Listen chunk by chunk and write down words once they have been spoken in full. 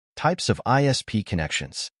Types of ISP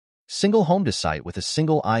connections. Single HomedDual site with a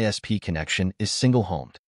single ISP connection is single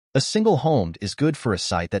HomedDual. A single HomedDual is good for a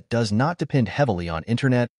site that does not depend heavily on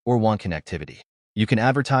internet or WAN connectivity. You can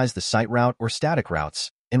advertise the site route or static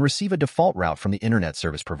routes and receive a default route from the internet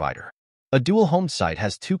service provider. A dual HomedDual site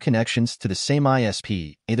has two connections to the same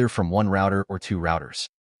ISP, either from one router or two routers.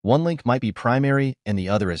 One link might be primary and the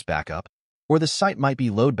other is backup, or the site might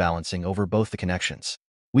be load balancing over both the connections.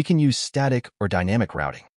 We can use static or dynamic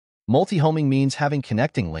routing. MultiHoming means having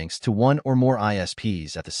connecting links to one or more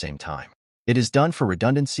ISPs at the same time. It is done for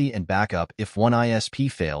redundancy and backup if one ISP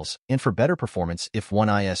fails, and for better performance if one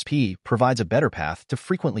ISP provides a better path to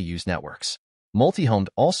frequently used networks. MultiHoming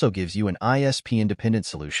also gives you an ISP-independent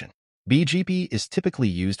solution. BGP is typically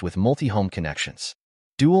used with multi-home connections.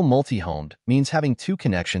 Dual multi-homed means having two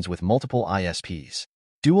connections with multiple ISPs.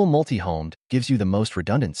 Dual multi-homed gives you the most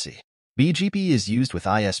redundancy. BGP is used with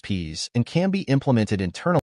ISPs and can be implemented internally